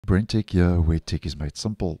BrenTech here, where tech is made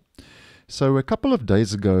simple. So a couple of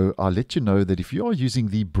days ago, I let you know that if you are using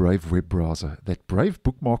the Brave web browser, that Brave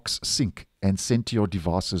Bookmarks sync and send to your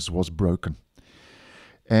devices was broken.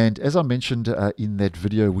 And as I mentioned in that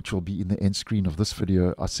video, which will be in the end screen of this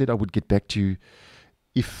video, I said I would get back to you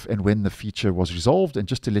if and when the feature was resolved. And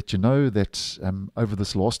just to let you know that over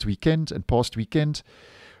this last weekend and past weekend,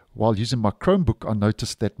 while using my Chromebook, I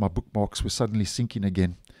noticed that my bookmarks were suddenly syncing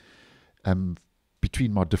again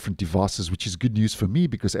between my different devices, which is good news for me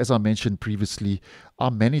because, as I mentioned previously,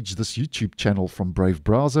 I manage this YouTube channel from Brave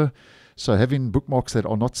browser. So having bookmarks that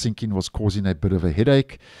are not syncing was causing a bit of a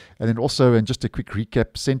headache. And then also, and just a quick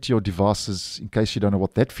recap, send to your devices, in case you don't know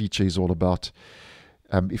what that feature is all about.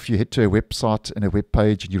 If you head to a website and a web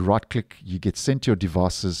page and you right click, you get sent to your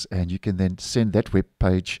devices, and you can then send that web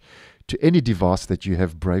page to any device that you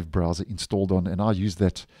have Brave browser installed on. And I use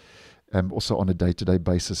that also on a day-to-day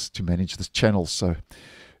basis to manage this channel. So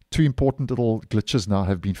two important little glitches now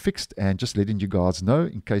have been fixed, and just letting you guys know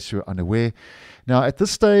in case you're unaware. Now at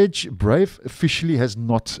this stage, Brave officially has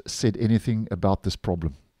not said anything about this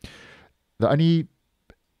problem. The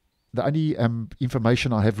only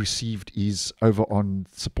information I have received is over on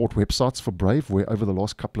support websites for Brave, where over the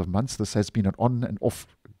last couple of months this has been an on and off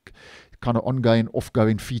kind of ongoing,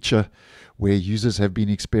 off-going feature where users have been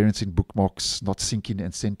experiencing bookmarks not syncing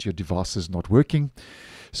and sent to your devices not working.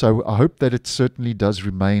 So I hope that it certainly does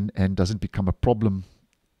remain and doesn't become a problem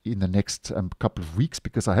in the next couple of weeks,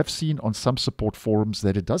 because I have seen on some support forums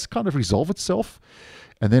that it does kind of resolve itself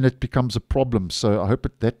and then it becomes a problem. So I hope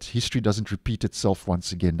that history doesn't repeat itself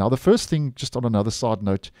once again. Now, the first thing, just on another side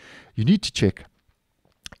note, you need to check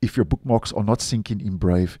if your bookmarks are not syncing in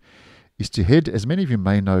Brave is to head, as many of you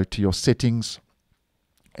may know, to your settings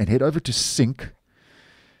and head over to sync,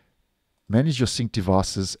 manage your sync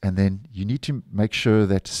devices, and then you need to make sure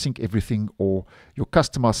that sync everything or your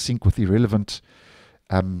customized sync with irrelevant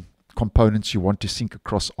components you want to sync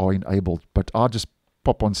across are enabled. But I'll just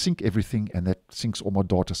pop on sync everything and that syncs all my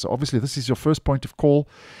data. So obviously this is your first point of call.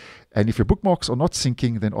 And if your bookmarks are not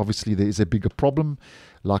syncing, then obviously there is a bigger problem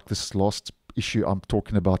like this last issue I'm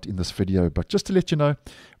talking about in this video. But just to let you know,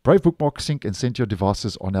 Brave Bookmark sync and send to your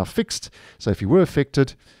devices are now fixed. So if you were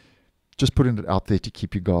affected, just putting it out there to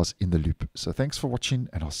keep you guys in the loop. So thanks for watching,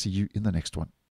 and I'll see you in the next one.